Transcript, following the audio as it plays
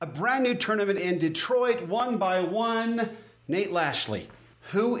A brand new tournament in Detroit, won by one, Nate Lashley.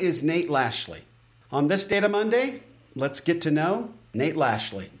 Who is Nate Lashley? On this Data Monday, let's get to know Nate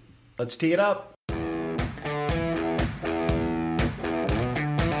Lashley. Let's tee it up.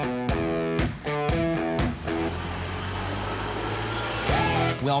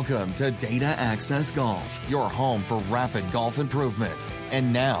 Welcome to Data Access Golf, your home for rapid golf improvement.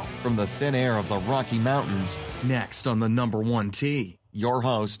 And now, from the thin air of the Rocky Mountains, next on the number one tee, your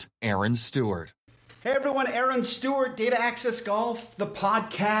host, Aaron Stewart. Hey everyone, Aaron Stewart, Data Access Golf, the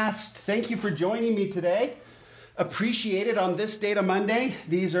podcast. Thank you for joining me today. Appreciate it on this Data Monday.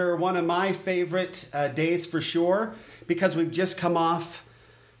 These are one of my favorite days for sure, because we've just come off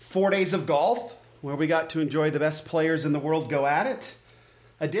 4 days of golf, where we got to enjoy the best players in the world go at it.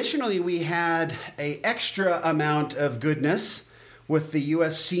 Additionally, we had an extra amount of goodness with the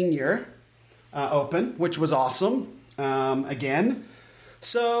U.S. Senior Open, which was awesome, again.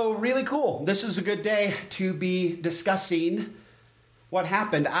 So really cool. This is a good day to be discussing what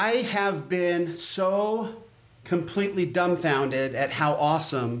happened. I have been so completely dumbfounded at how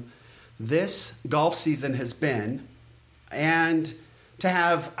awesome this golf season has been. And to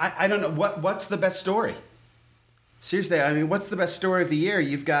have, I don't know, what's the best story? Seriously, I mean, what's the best story of the year?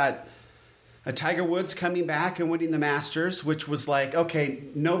 You've got a Tiger Woods coming back and winning the Masters, which was like, okay,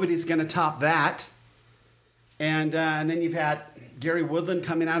 nobody's going to top that. And then you've had Gary Woodland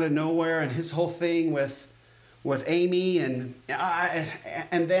coming out of nowhere and his whole thing with Amy. And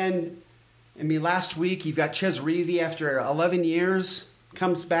then, I mean, last week you've got Ches Reavie after 11 years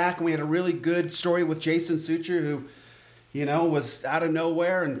comes back. And we had a really good story with Jason Sucher, who, you know, was out of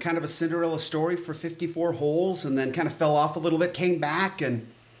nowhere and kind of a Cinderella story for 54 holes and then kind of fell off a little bit, came back and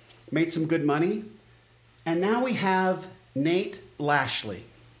made some good money. And now we have Nate Lashley,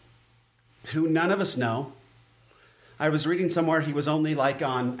 who none of us know. I was reading somewhere he was only like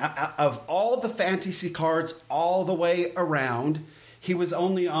on, of all the fantasy cards all the way around, he was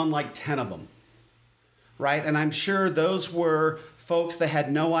only on like 10 of them, right? And I'm sure those were folks that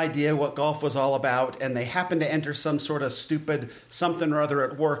had no idea what golf was all about, and they happened to enter some sort of stupid something or other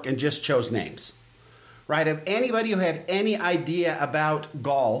at work and just chose names, right? If anybody who had any idea about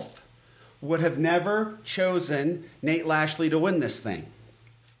golf would have never chosen Nate Lashley to win this thing.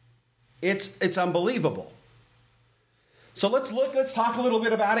 It's unbelievable. So let's talk a little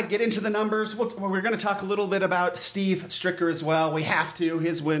bit about it, get into the numbers. We're going to talk a little bit about Steve Stricker as well. We have to.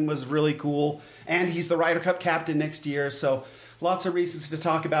 His win was really cool, and he's the Ryder Cup captain next year, so lots of reasons to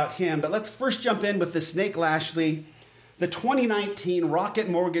talk about him. But let's first jump in with this Nate Lashley, the 2019 Rocket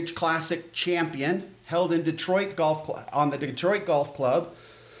Mortgage Classic champion, held in Detroit on the Detroit Golf Club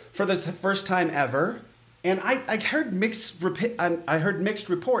for the first time ever. And I heard mixed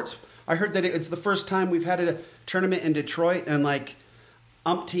reports. I heard that it's the first time we've had a tournament in Detroit in like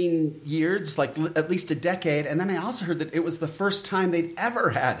umpteen years, like at least a decade. And then I also heard that it was the first time they'd ever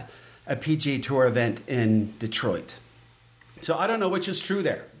had a PGA Tour event in Detroit. So I don't know which is true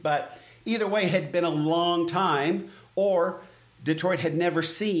there, but either way, it had been a long time, or Detroit had never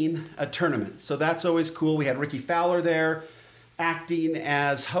seen a tournament. So that's always cool. We had Ricky Fowler there acting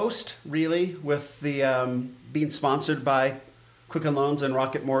as host, really, with the being sponsored by Quicken Loans and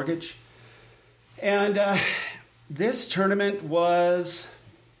Rocket Mortgage. And this tournament was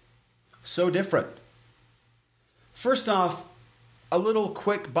so different. First off, a little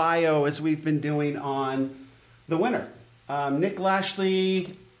quick bio as we've been doing on the winner. Nick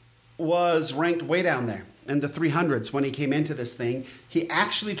Lashley was ranked way down there in the 300s when he came into this thing. He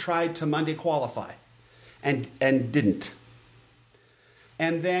actually tried to Monday qualify and didn't.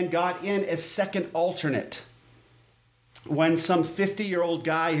 And then got in as second alternate when some 50-year-old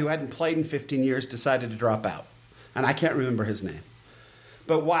guy who hadn't played in 15 years decided to drop out. And I can't remember his name.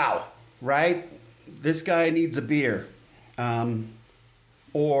 But wow, right? This guy needs a beer.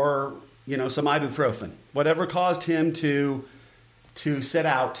 Or, you know, some ibuprofen. Whatever caused him to sit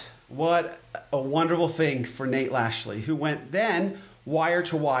out. What a wonderful thing for Nate Lashley, who went then wire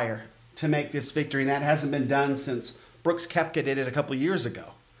to wire to make this victory. And that hasn't been done since Brooks Koepka did it a couple years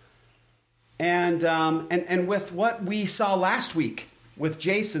ago. And with what we saw last week with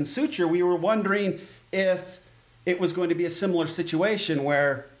Jason Sucher, we were wondering if it was going to be a similar situation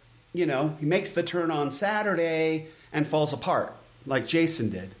where, you know, he makes the turn on Saturday and falls apart like Jason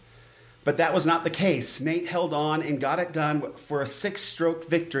did. But that was not the case. Nate held on and got it done for a 6-stroke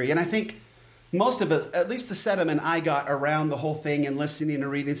victory. And I think most of us, at least the set and I got around the whole thing and listening and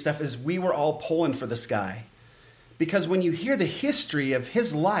reading stuff, is we were all pulling for this guy. Because when you hear the history of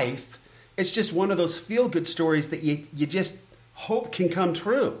his life, it's just one of those feel-good stories that you just hope can come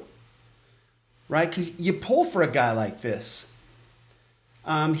true, right? Because you pull for a guy like this.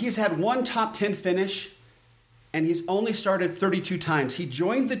 He's had one top 10 finish, and he's only started 32 times. He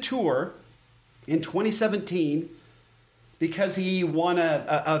joined the tour in 2017 because he won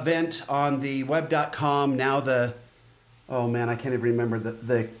a event on the web.com. Now oh man, I can't even remember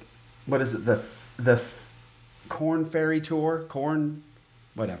what is it? The Corn Ferry Tour?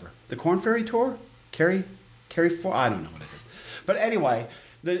 The Corn Ferry Tour? Carry for? I don't know what it is. But anyway,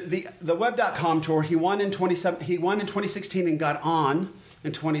 the web.com tour, he won in 2016 and got on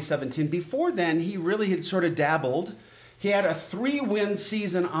in 2017. Before then, he really had sort of dabbled. He had a 3-win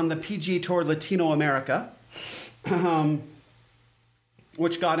season on the PGA Tour Latino America,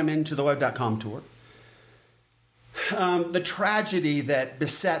 which got him into the web.com tour. The tragedy that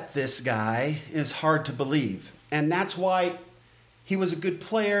beset this guy is hard to believe. And that's why he was a good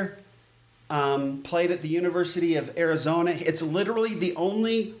player, played at the University of Arizona. It's literally the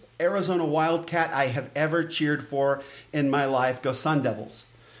only Arizona Wildcat I have ever cheered for in my life. Go Sun Devils.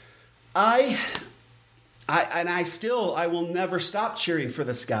 I will never stop cheering for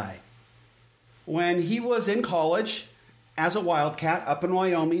this guy. When he was in college as a Wildcat up in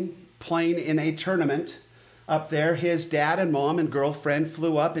Wyoming, playing in a tournament up there, his dad and mom and girlfriend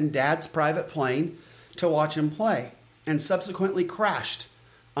flew up in dad's private plane to watch him play and subsequently crashed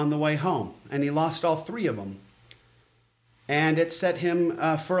on the way home. And he lost all 3 of them. And it set him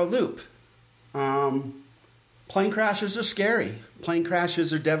for a loop. Plane crashes are scary. Plane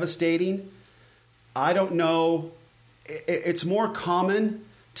crashes are devastating. I don't know. It's more common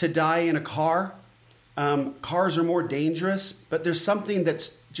to die in a car. Cars are more dangerous, but there's something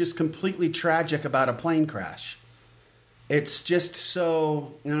that's just completely tragic about a plane crash. It's just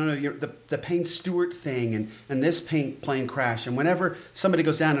so, I don't know, the Payne Stewart thing and this plane crash. And whenever somebody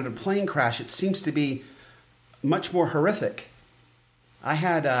goes down in a plane crash, it seems to be much more horrific. I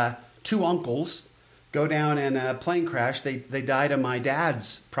had 2 uncles go down in a plane crash. They died on my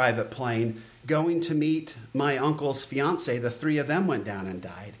dad's private plane going to meet my uncle's fiance. The 3 of them went down and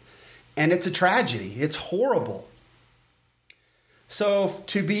died. And it's a tragedy. It's horrible. So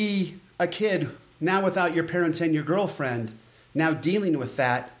to be a kid now without your parents and your girlfriend, now dealing with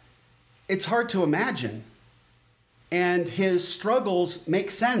that, it's hard to imagine. And his struggles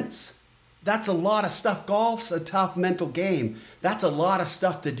make sense. That's a lot of stuff. Golf's a tough mental game. That's a lot of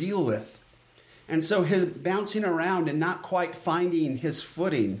stuff to deal with. And so his bouncing around and not quite finding his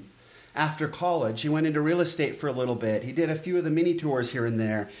footing after college. He went into real estate for a little bit. He did a few of the mini tours here and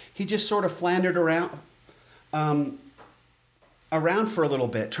there. He just sort of floundered around for a little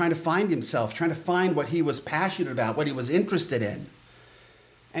bit, trying to find himself, trying to find what he was passionate about, what he was interested in.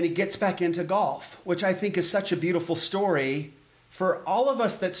 And he gets back into golf, which I think is such a beautiful story. For all of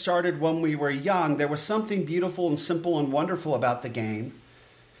us that started when we were young, there was something beautiful and simple and wonderful about the game.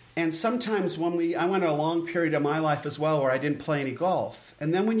 And sometimes I went a long period of my life as well where I didn't play any golf.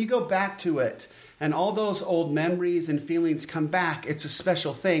 And then when you go back to it and all those old memories and feelings come back, it's a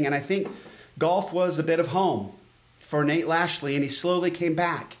special thing. And I think golf was a bit of home for Nate Lashley, and he slowly came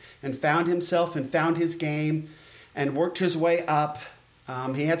back and found himself and found his game and worked his way up.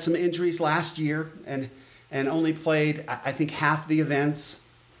 He had some injuries last year and only played, I think, half the events.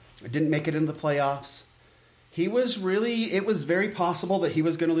 Didn't make it into the playoffs. It was very possible that he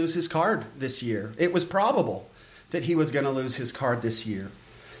was going to lose his card this year. It was probable that he was going to lose his card this year.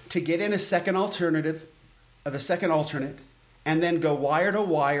 To get in the second alternate, and then go wire to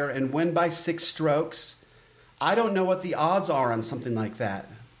wire and win by 6 strokes, I don't know what the odds are on something like that.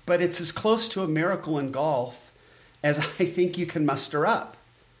 But it's as close to a miracle in golf as I think you can muster up.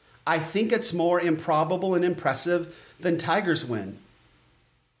 I think it's more improbable and impressive than Tiger's win.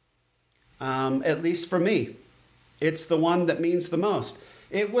 At least for me. It's the one that means the most.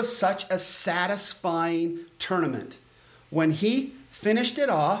 It was such a satisfying tournament. When he finished it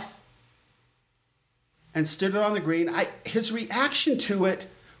off and stood it on the green, his reaction to it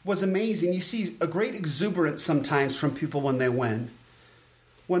was amazing. You see a great exuberance sometimes from people when they win.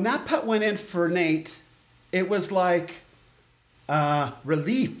 When that putt went in for Nate, it was like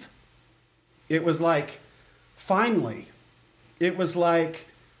relief. It was like, finally. It was like,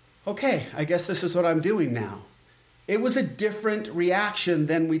 okay, I guess this is what I'm doing now. It was a different reaction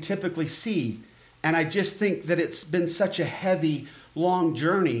than we typically see. And I just think that it's been such a heavy, long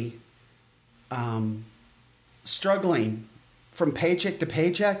journey, struggling from paycheck to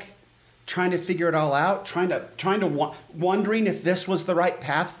paycheck, trying to figure it all out, wondering if this was the right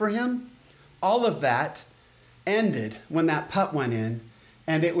path for him. All of that ended when that putt went in.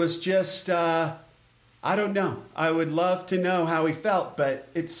 And it was just, I don't know. I would love to know how he felt, but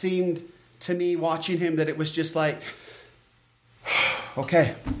it seemed to me watching him that it was just like,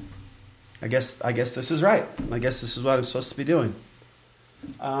 okay, I guess this is right. I guess this is what I'm supposed to be doing.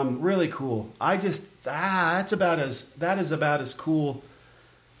 Really cool. That is about as cool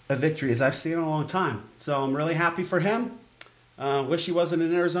a victory as I've seen in a long time. So I'm really happy for him. Wish he wasn't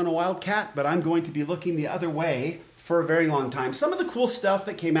an Arizona Wildcat, but I'm going to be looking the other way for a very long time. Some of the cool stuff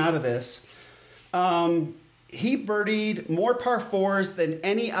that came out of this, he birdied more par fours than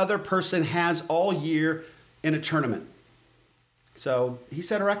any other person has all year in a tournament. So he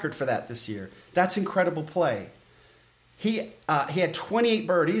set a record for that this year. That's incredible play. He had 28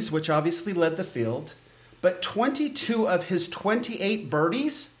 birdies, which obviously led the field, but 22 of his 28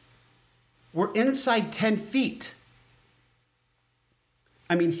 birdies were inside 10 feet.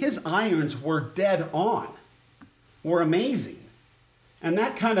 I mean, his irons were dead on, were amazing. And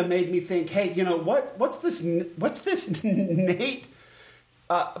that kind of made me think, hey, you know, what's this Nate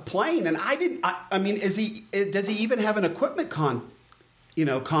playing? And I mean, does he even have an equipment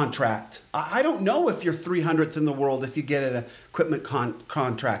contract? I don't know if you're 300th in the world if you get an equipment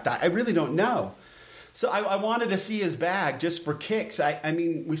contract. I really don't know. So I wanted to see his bag just for kicks. I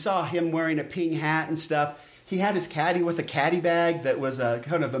mean, we saw him wearing a Ping hat and stuff. He had his caddy with a caddy bag that was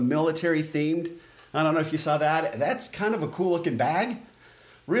kind of a military themed. I don't know if you saw that. That's kind of a cool looking bag.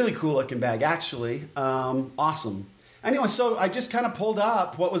 Really cool looking bag, actually. Awesome. Anyway, so I just kind of pulled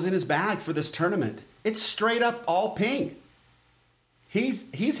up what was in his bag for this tournament. It's straight up all Ping.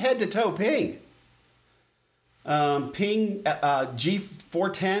 He's head to toe Ping. Ping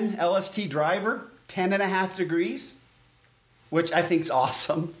G410 LST driver, 10.5 degrees, which I think's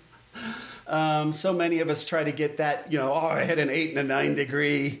awesome. So many of us try to get that, I had an 8 and a 9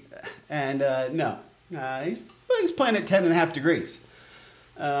 degree, and no, he's playing at 10.5 degrees.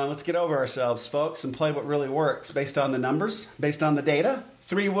 Let's get over ourselves, folks, and play what really works based on the numbers, based on the data.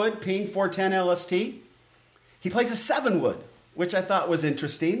 3-wood Ping 410 LST. He plays a 7-wood, which I thought was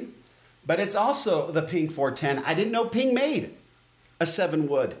interesting, but it's also the Ping 410. I didn't know Ping made a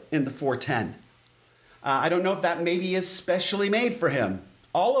 7-wood in the 410. I don't know if that maybe is specially made for him.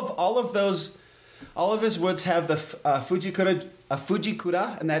 All of his woods have the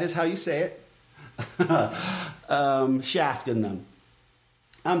Fujikura, and that is how you say it, shaft in them.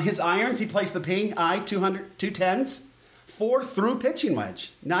 His irons, he plays the Ping I-210s, 4-through pitching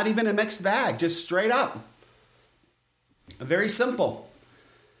wedge. Not even a mixed bag, just straight up. Very simple.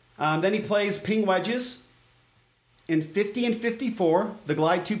 Then he plays Ping wedges in 50 and 54, the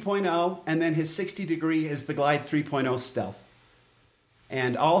Glide 2.0, and then his 60 degree is the Glide 3.0 Stealth.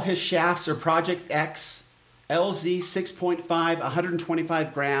 And all his shafts are Project X, LZ 6.5,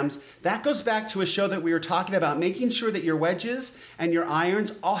 125 grams. That goes back to a show that we were talking about, making sure that your wedges and your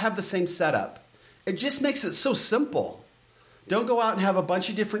irons all have the same setup. It just makes it so simple. Don't go out and have a bunch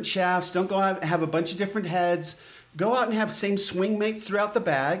of different shafts. Don't go out and have a bunch of different heads. Go out and have same swing mates throughout the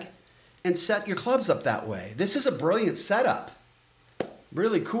bag and set your clubs up that way. This is a brilliant setup.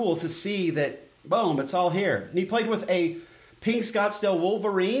 Really cool to see that, boom, it's all here. And he played with a Ping Scottsdale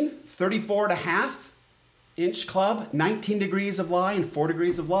Wolverine, 34.5-inch club, 19 degrees of lie and 4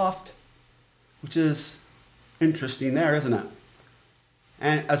 degrees of loft, which is interesting there, isn't it?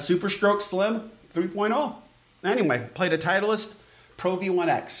 And a Super Stroke Slim 3.0. Anyway, played a Titleist Pro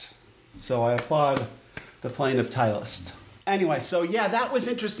V1X. So I applaud the playing of Titleist. Anyway, so yeah, that was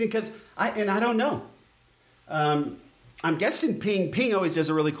interesting because I don't know. I'm guessing Ping always does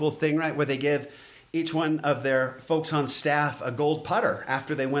a really cool thing, right? Where they give each one of their folks on staff a gold putter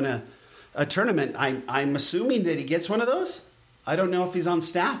after they win a tournament. I'm assuming that he gets one of those. I don't know if he's on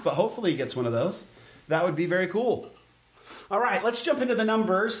staff, but hopefully he gets one of those. That would be very cool. All right, let's jump into the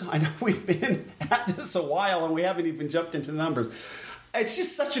numbers. I know we've been at this a while and we haven't even jumped into the numbers. It's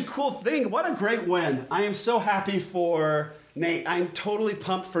just such a cool thing. What a great win. I am so happy for Nate. I'm totally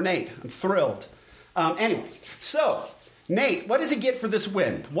pumped for Nate. I'm thrilled. Anyway, so Nate, what does he get for this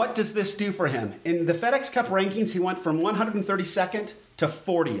win? What does this do for him? In the FedEx Cup rankings, he went from 132nd to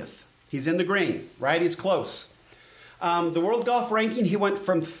 40th. He's in the green, right? He's close. The World Golf ranking, he went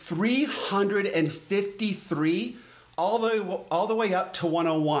from 353 all the way up to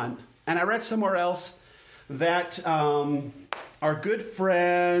 101. And I read somewhere else that our good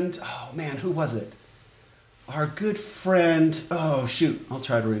friend, oh man, who was it? Our good friend, oh shoot, I'll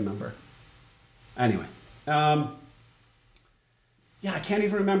try to remember. Anyway, yeah, I can't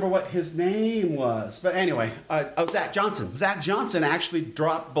even remember what his name was. But anyway, Zach Johnson. Zach Johnson actually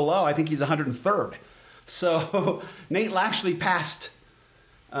dropped below. I think he's 103rd. So Nate Lashley passed.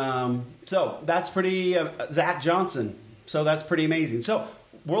 So that's pretty, Zach Johnson. So that's pretty amazing. So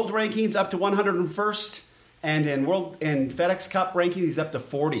world rankings up to 101st. And in FedEx Cup ranking, he's up to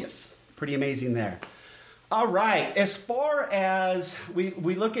 40th. Pretty amazing there. All right. As far as we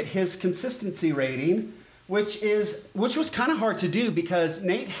look at his consistency rating, which was kind of hard to do because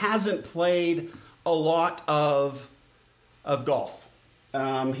Nate hasn't played a lot of golf.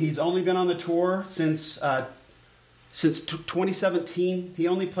 He's only been on the tour since 2017. He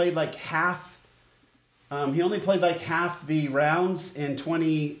only played like half. He only played like half the rounds in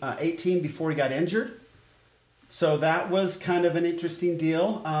 2018 before he got injured. So that was kind of an interesting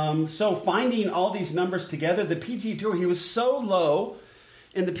deal. So finding all these numbers together, the PGA Tour, he was so low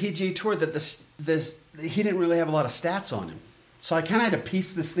in the PGA Tour that he didn't really have a lot of stats on him. So I kind of had to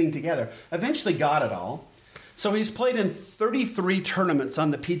piece this thing together. Eventually got it all. So he's played in 33 tournaments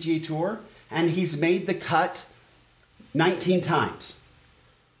on the PGA Tour, and he's made the cut 19 times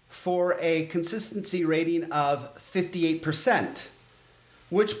for a consistency rating of 58%,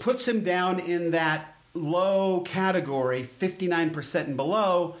 which puts him down in that low category, 59% and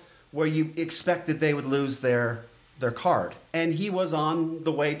below, where you expected they would lose their card. And he was on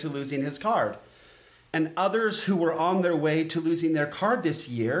the way to losing his card. And others who were on their way to losing their card this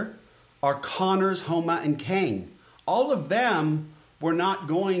year are Connors, Homa, and Kang. All of them were not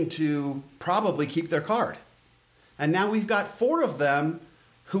going to probably keep their card. And now we've got 4 of them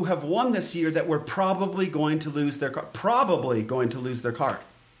who have won this year that were probably going to lose their card.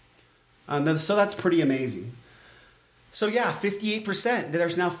 So that's pretty amazing. So yeah, 58%.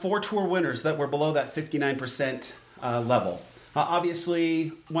 There's now 4 tour winners that were below that 59% level.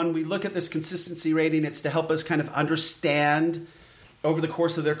 Obviously, when we look at this consistency rating, it's to help us kind of understand over the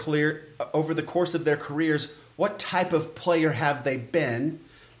course of their careers, what type of player have they been.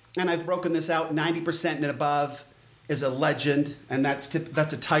 And I've broken this out. 90% and above is a legend, and that's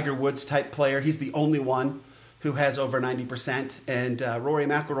a Tiger Woods type player. He's the only one who has over 90%, and Rory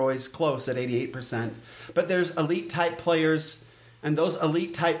McIlroy's close at 88%. But there's elite type players, and those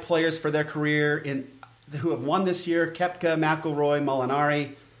elite type players for their career who have won this year: Koepka, McIlroy,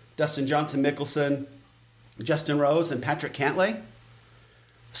 Molinari, Dustin Johnson, Mickelson, Justin Rose, and Patrick Cantlay.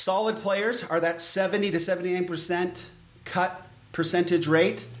 Solid players are that 70 to 79% cut percentage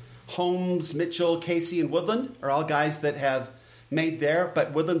rate. Holmes, Mitchell, Casey, and Woodland are all guys that have made there,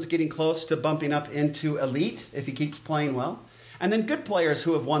 but Woodland's getting close to bumping up into elite if he keeps playing well. And then good players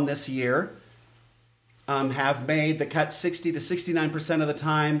who have won this year have made the cut 60 to 69% of the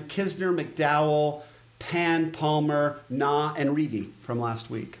time. Kisner, McDowell, Pan, Palmer, Na, and Reeve from last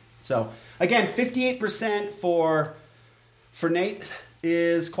week. So again, 58% for Nate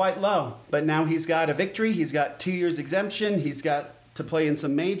is quite low, but now he's got a victory. He's got 2 years exemption. He's got to play in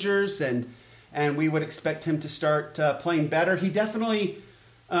some majors, and we would expect him to start playing better. He definitely,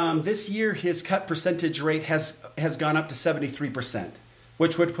 this year, his cut percentage rate has gone up to 73%,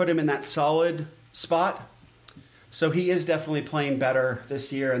 which would put him in that solid spot. So he is definitely playing better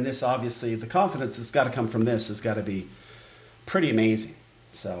this year, and this, obviously, the confidence that's got to come from this has got to be pretty amazing.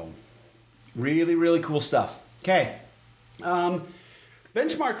 So really, really cool stuff. Okay.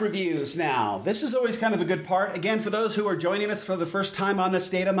 Benchmark reviews now. This is always kind of a good part. Again, for those who are joining us for the first time on this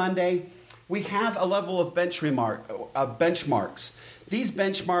Data Monday, we have a level of benchmarks. These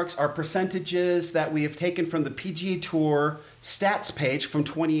benchmarks are percentages that we have taken from the PGA Tour stats page from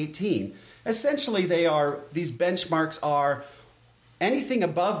 2018. Essentially, these benchmarks are anything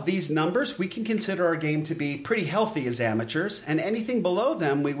above these numbers, we can consider our game to be pretty healthy as amateurs, and anything below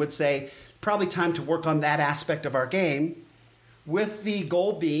them, we would say probably time to work on that aspect of our game, with the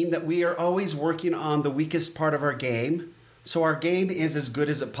goal being that we are always working on the weakest part of our game, so our game is as good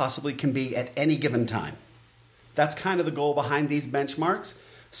as it possibly can be at any given time. That's kind of the goal behind these benchmarks.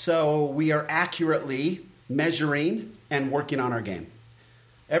 So we are accurately measuring and working on our game.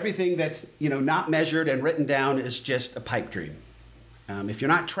 Everything that's not measured and written down is just a pipe dream. If you're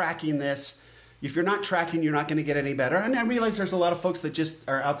not tracking this, you're not going to get any better. And I realize there's a lot of folks that just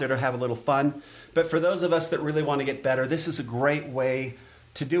are out there to have a little fun. But for those of us that really want to get better, this is a great way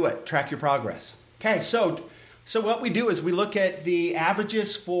to do it. Track your progress. Okay, so what we do is we look at the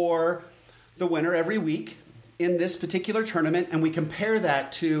averages for the winner every week in this particular tournament, and we compare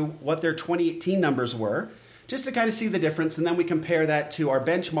that to what their 2018 numbers were, just to kind of see the difference. And then we compare that to our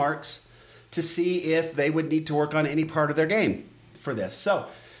benchmarks to see if they would need to work on any part of their game for this. So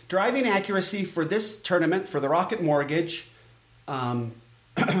driving accuracy for this tournament, for the Rocket Mortgage,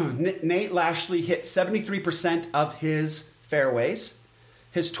 Nate Lashley hit 73% of his fairways.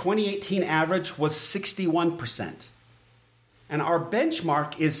 His 2018 average was 61%. And our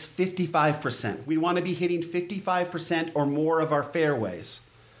benchmark is 55%. We want to be hitting 55% or more of our fairways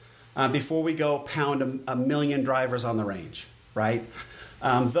before we go pound a million drivers on the range, right?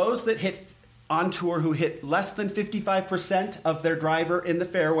 Those that hit on tour who hit less than 55% of their driver in the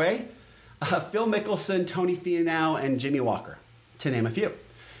fairway, Phil Mickelson, Tony Finau, and Jimmy Walker, to name a few.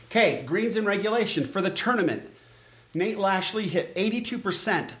 Okay, greens in regulation for the tournament. Nate Lashley hit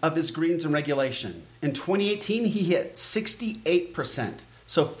 82% of his greens in regulation. In 2018, he hit 68%,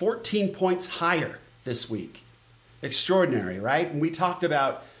 so 14 points higher this week. Extraordinary, right? And we talked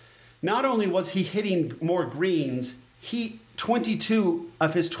about not only was he hitting more greens, 22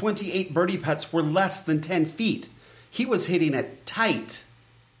 of his 28 birdie putts were less than 10 feet. He was hitting it tight.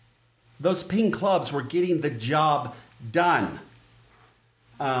 Those ping clubs were getting the job done.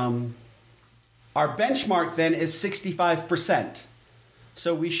 Our benchmark then is 65%.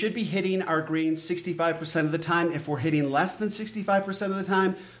 So we should be hitting our greens 65% of the time. If we're hitting less than 65% of the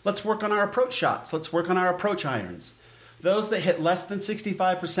time, let's work on our approach shots. Let's work on our approach irons. Those that hit less than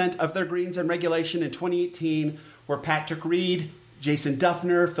 65% of their greens in regulation in 2018 were Patrick Reed, Jason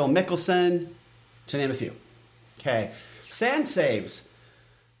Duffner, Phil Mickelson, to name a few. Okay, sand saves.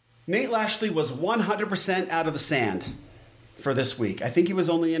 Nate Lashley was 100% out of the sand for this week. I think he was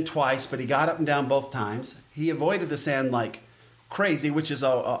only in twice, but he got up and down both times. He avoided the sand like crazy, which is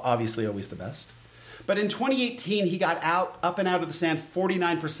obviously always the best. But in 2018, he got up and out of the sand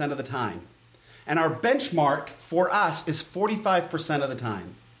 49% of the time. And our benchmark for us is 45% of the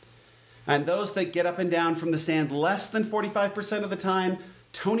time. And those that get up and down from the sand less than 45% of the time,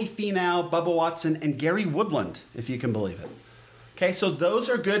 Tony Finau, Bubba Watson, and Gary Woodland, if you can believe it. Okay, so those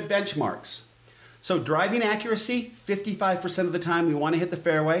are good benchmarks. So driving accuracy, 55% of the time we want to hit the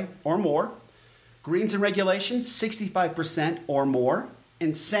fairway or more. Greens in regulation, 65% or more.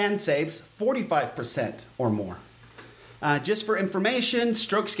 And sand saves, 45% or more. Just for information,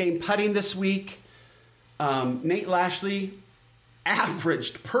 strokes gained putting this week. Nate Lashley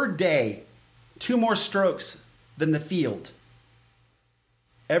averaged per day 2 more strokes than the field.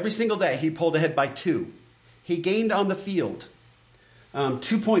 Every single day he pulled ahead by 2. He gained on the field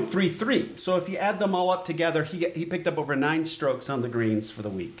 2.33. So if you add them all up together, he picked up over 9 strokes on the greens for the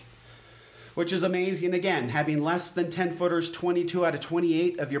week, which is amazing. Again, having less than 10 footers, 22 out of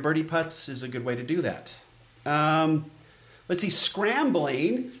 28 of your birdie putts is a good way to do that. Let's see,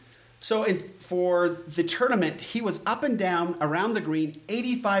 scrambling. So for the tournament, he was up and down around the green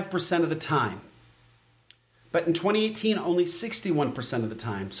 85% of the time. But in 2018, only 61% of the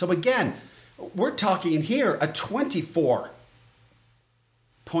time. So again, we're talking here a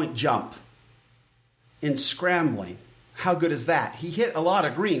 24-point jump in scrambling. How good is that? He hit a lot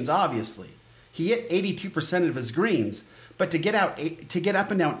of greens, obviously. He hit 82% of his greens. But to get up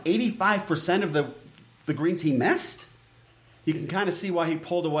and down 85% of the greens he missed, you can kind of see why he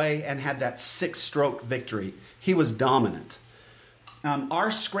pulled away and had that 6-stroke victory. He was dominant. Our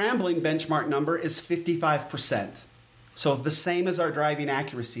scrambling benchmark number is 55%. So the same as our driving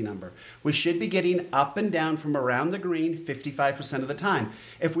accuracy number. We should be getting up and down from around the green 55% of the time.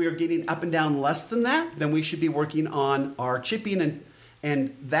 If we are getting up and down less than that, then we should be working on our chipping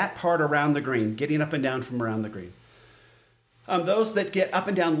and that part around the green, getting up and down from around the green. Those that get up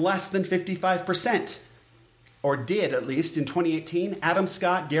and down less than 55%, or did at least in 2018, Adam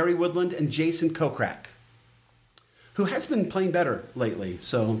Scott, Gary Woodland, and Jason Kokrak, who has been playing better lately.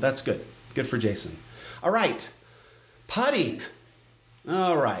 So that's good. Good for Jason. All right. Putting.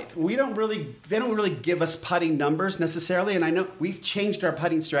 All right. They don't really give us putting numbers necessarily. And I know we've changed our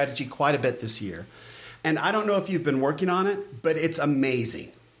putting strategy quite a bit this year. And I don't know if you've been working on it, but it's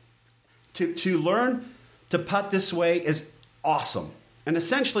amazing. To learn to putt this way is awesome. And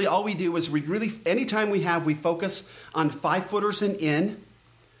essentially all we do is anytime we focus on 5-footers and in,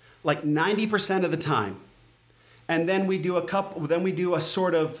 like 90% of the time. And then we do a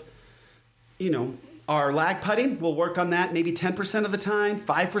sort of, our lag putting. We'll work on that maybe 10% of the time,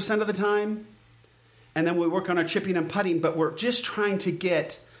 5% of the time. And then we work on our chipping and putting, but we're just trying to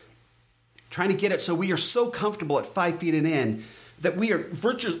get it so we are so comfortable at 5 feet and in that we are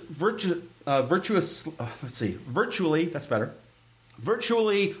virtually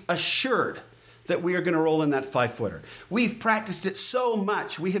assured that we are going to roll in that 5-footer. We've practiced it so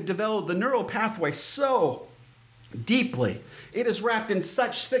much. We have developed the neural pathway so deeply. It is wrapped in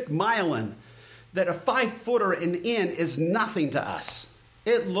such thick myelin that a 5-footer and in is nothing to us.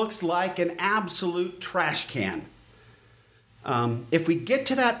 It looks like an absolute trash can. If we get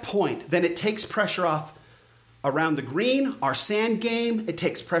to that point, then it takes pressure off around the green, our sand game. It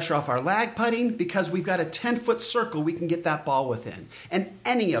takes pressure off our lag putting because we've got a 10-foot circle we can get that ball within. And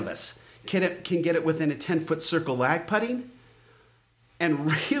any of us can get it within a 10-foot circle lag putting. And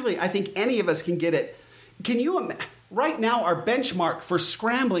really, I think any of us can get it. Can you imagine? Right now, our benchmark for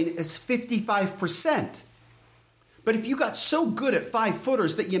scrambling is 55%. But if you got so good at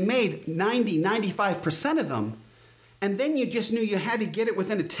 5-footers that you made 95% of them, and then you just knew you had to get it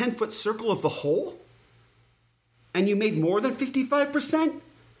within a 10-foot circle of the hole, and you made more than 55%,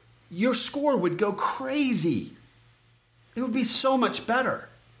 your score would go crazy. It would be so much better.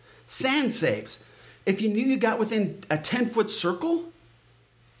 Sand saves. If you knew you got within a 10-foot circle,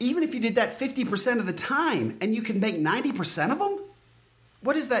 even if you did that 50% of the time and you can make 90% of them,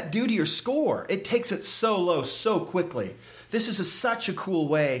 what does that do to your score? It takes it so low so quickly. This is such a cool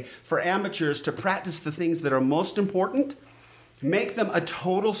way for amateurs to practice the things that are most important, make them a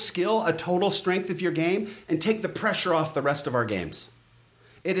total skill, a total strength of your game, and take the pressure off the rest of our games.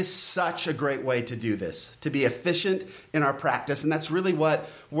 It is such a great way to do this, to be efficient in our practice. And that's really what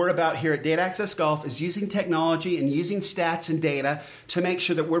we're about here at Data Access Golf, is using technology and using stats and data to make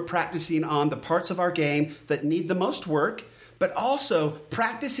sure that we're practicing on the parts of our game that need the most work, but also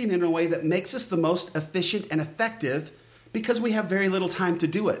practicing in a way that makes us the most efficient and effective because we have very little time to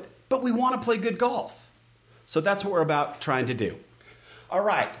do it. But we want to play good golf. So that's what we're about trying to do. All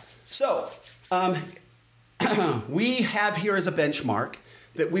right. So we have here as a benchmark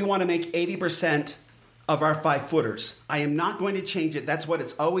that we want to make 80% of our 5-footers. I am not going to change it. That's what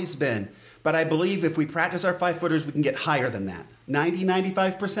it's always been. But I believe if we practice our 5-footers, we can get higher than that. 90,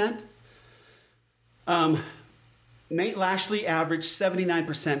 95%? Nate Lashley averaged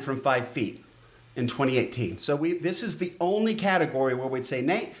 79% from 5 feet in 2018. So this is the only category where we'd say,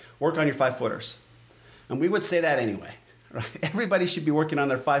 Nate, work on your 5-footers. And we would say that anyway. Right? Everybody should be working on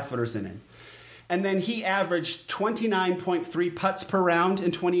their 5-footers in. And then he averaged 29.3 putts per round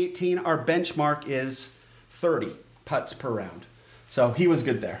in 2018. Our benchmark is 30 putts per round. So he was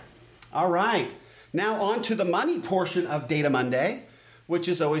good there. All right. Now on to the money portion of Data Monday, which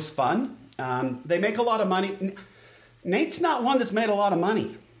is always fun. They make a lot of money. Nate's not one that's made a lot of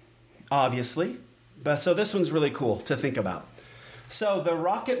money, obviously. But so this one's really cool to think about. So the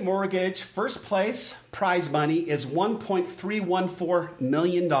Rocket Mortgage first place prize money is $1.314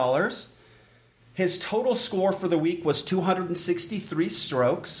 million. His total score for the week was 263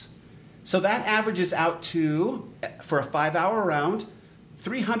 strokes. So that averages out to, for a 5-hour round,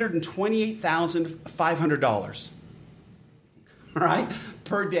 $328,500. All right,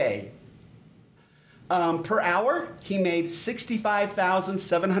 per day. Per hour, he made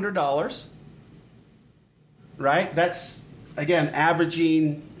 $65,700. Right? That's, again,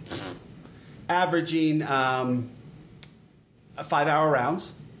 averaging 5-hour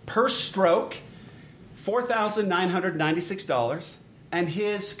rounds. Per stroke, $4,996. And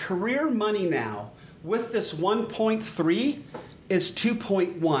his career money now with this 1.3 is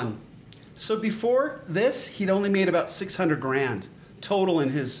 2.1. So before this, he'd only made about $600,000 total in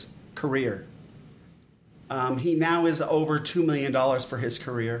his career. He now is over $2 million for his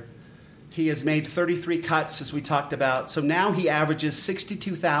career. He has made 33 cuts, as we talked about. So now he averages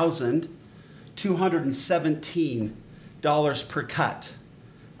 $62,217 per cut.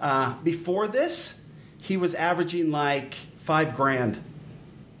 Before this, he was averaging like $5,000.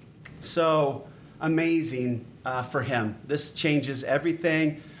 So amazing for him. This changes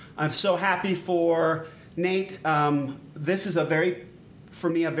everything. I'm so happy for Nate. This is for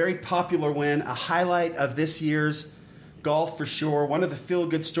me, a very popular win, a highlight of this year's golf for sure. One of the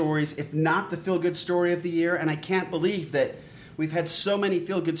feel-good stories, if not the feel-good story of the year. And I can't believe that we've had so many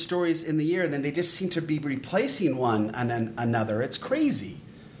feel-good stories in the year, and then they just seem to be replacing one and another. It's crazy.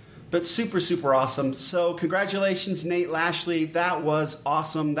 But super, super awesome. So congratulations, Nate Lashley. That was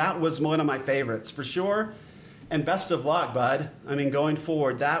awesome. That was one of my favorites for sure. And best of luck, bud. I mean, going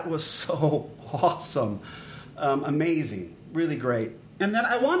forward, that was so awesome. Amazing. Really great. And then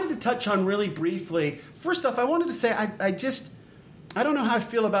I wanted to touch on really briefly. First off, I wanted to say I don't know how I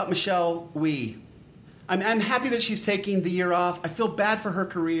feel about Michelle Wie. I'm happy that she's taking the year off. I feel bad for her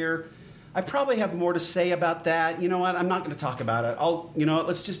career. I probably have more to say about that. You know what? I'm not going to talk about it.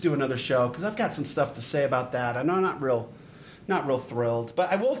 Let's just do another show because I've got some stuff to say about that. I know I'm not real thrilled,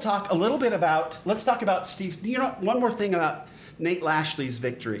 but I will talk a little bit let's talk about Steve. One more thing about Nate Lashley's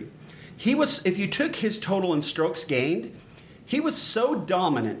victory. If you took his total in strokes gained, he was so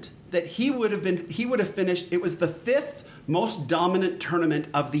dominant that he would have finished. It was the 5th most dominant tournament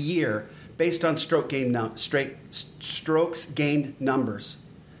of the year based on strokes gained numbers.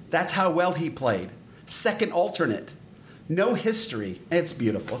 That's how well he played. Second alternate. No history. It's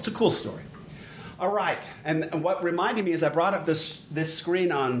beautiful. It's a cool story. All right. And what reminded me is I brought up this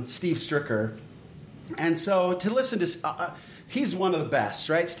screen on Steve Stricker. And so to listen to, he's one of the best,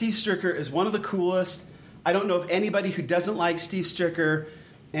 right? Steve Stricker is one of the coolest. I don't know of anybody who doesn't like Steve Stricker.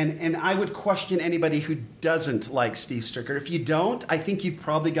 And I would question anybody who doesn't like Steve Stricker. If you don't, I think you've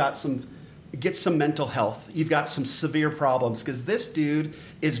probably got some mental health. You've got some severe problems because this dude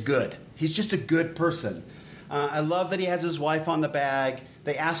is good. He's just a good person. I love that he has his wife on the bag.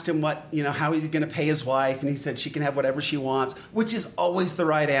 They asked him how he's going to pay his wife, and he said she can have whatever she wants, which is always the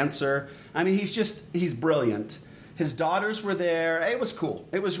right answer. I mean, he's brilliant. His daughters were there. It was cool.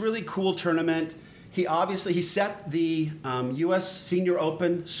 It was really cool tournament. He set the U.S. Senior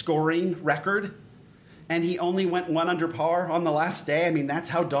Open scoring record, and he only went 1 under par on the last day. I mean, that's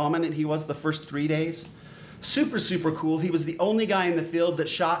how dominant he was the first 3 days. Super, super cool. He was the only guy in the field that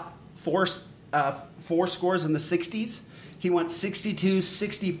shot four scores in the 60s. He went 62,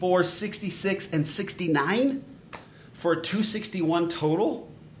 64, 66, and 69 for a 261 total.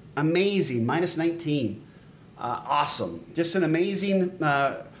 Amazing, minus 19. Awesome. Just an amazing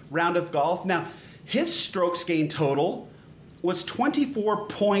round of golf. Now, his strokes gained total was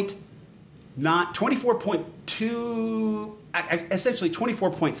 24.2, essentially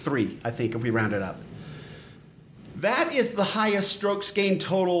 24.3, I think, if we round it up. That is the highest strokes gained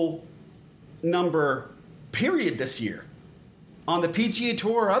total number, period, this year. On the PGA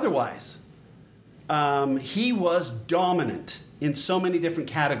Tour or otherwise. He was dominant in so many different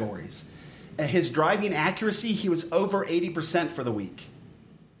categories. His driving accuracy, he was over 80% for the week.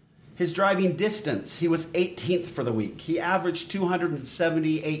 His driving distance, he was 18th for the week. He averaged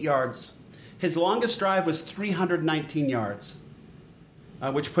 278 yards. His longest drive was 319 yards,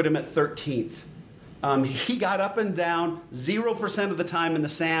 which put him at 13th. He got up and down 0% of the time in the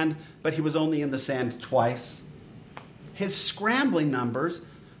sand, but he was only in the sand twice. His scrambling numbers,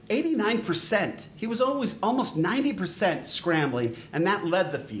 89%. He was always almost 90% scrambling, and that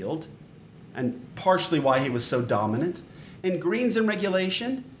led the field, and partially why he was so dominant. In greens and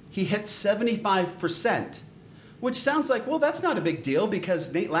regulation, he hit 75%, which sounds like, well, that's not a big deal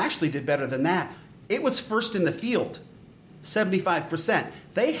because Nate Lashley did better than that. It was first in the field, 75%.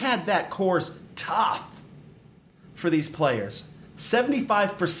 They had that course tough for these players.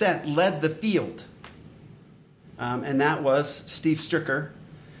 75% led the field. And that was Steve Stricker.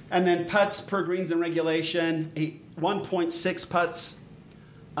 And then putts per greens and regulation, 1.6 putts.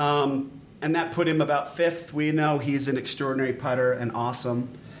 And that put him about 5th. We know he's an extraordinary putter and awesome.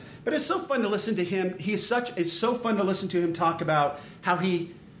 But it's so fun to listen to him. It's so fun to listen to him talk about how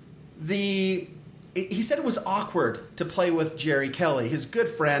he said it was awkward to play with Jerry Kelly, his good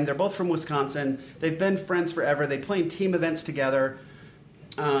friend. They're both from Wisconsin. They've been friends forever. They play in team events together.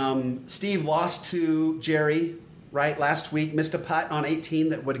 Steve lost to Jerry, right, last week. Missed a putt on 18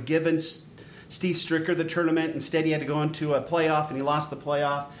 that would have given Steve Stricker the tournament. Instead, he had to go into a playoff, and he lost the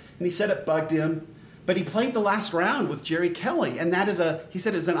playoff. And he said it bugged him. But he played the last round with Jerry Kelly, and that he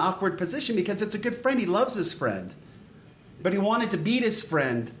said is an awkward position because it's a good friend. He loves his friend. But he wanted to beat his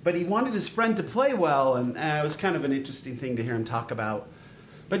friend, but he wanted his friend to play well, and it was kind of an interesting thing to hear him talk about.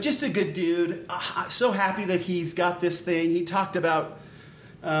 But just a good dude. So happy that he's got this thing. He talked about,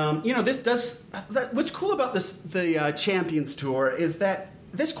 what's cool about the Champions Tour is that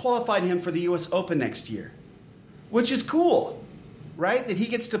this qualified him for the U.S. Open next year, which is cool, right? That he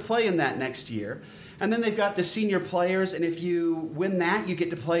gets to play in that next year. And then they've got the senior players, and if you win that, you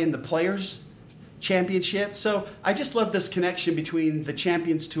get to play in the Players' Championship. So I just love this connection between the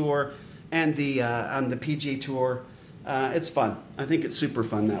Champions Tour and the on the PGA Tour. It's fun. I think it's super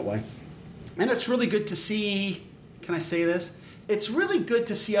fun that way. And it's really good to see, can I say this? It's really good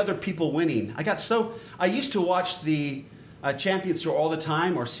to see other people winning. I used to watch the Champions Tour all the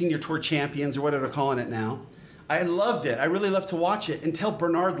time, or Senior Tour Champions, or whatever they're calling it now. I loved it. I really loved to watch it until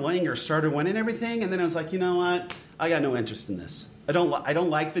Bernard Langer started winning everything, and then I was like, you know what? I got no interest in this. I don't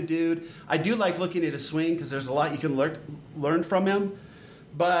like the dude. I do like looking at his swing because there's a lot you can learn from him,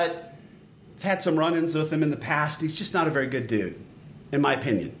 but I've had some run-ins with him in the past. He's just not a very good dude, in my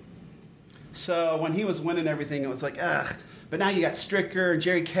opinion. So when he was winning everything, it was like, ugh. But now you got Stricker and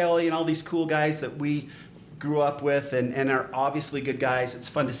Jerry Kelly and all these cool guys that we grew up with and are obviously good guys. It's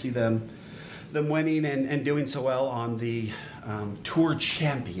fun to see them winning and doing so well on the Tour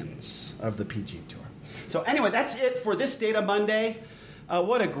Champions of the PGA Tour. So anyway, that's it for this Data Monday.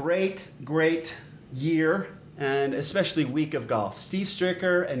 What a great, great year, and especially week of golf. Steve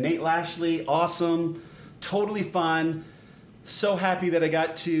Stricker and Nate Lashley, awesome, totally fun. So happy that I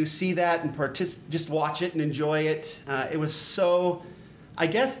got to see that and just watch it and enjoy it. It was so, I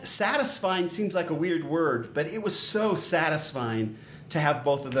guess, satisfying seems like a weird word, but it was so satisfying to have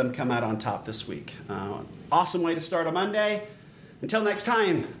both of them come out on top this week. Awesome way to start a Monday. Until next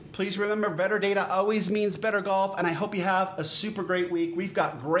time, please remember, better data always means better golf, and I hope you have a super great week. We've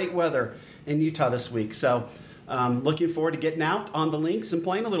got great weather in Utah this week, so looking forward to getting out on the links and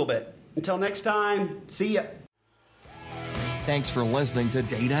playing a little bit. Until next time, see ya. Thanks for listening to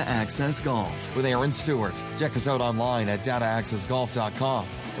Data Access Golf with Aaron Stewart. Check us out online at dataaccessgolf.com,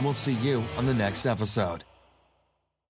 and we'll see you on the next episode.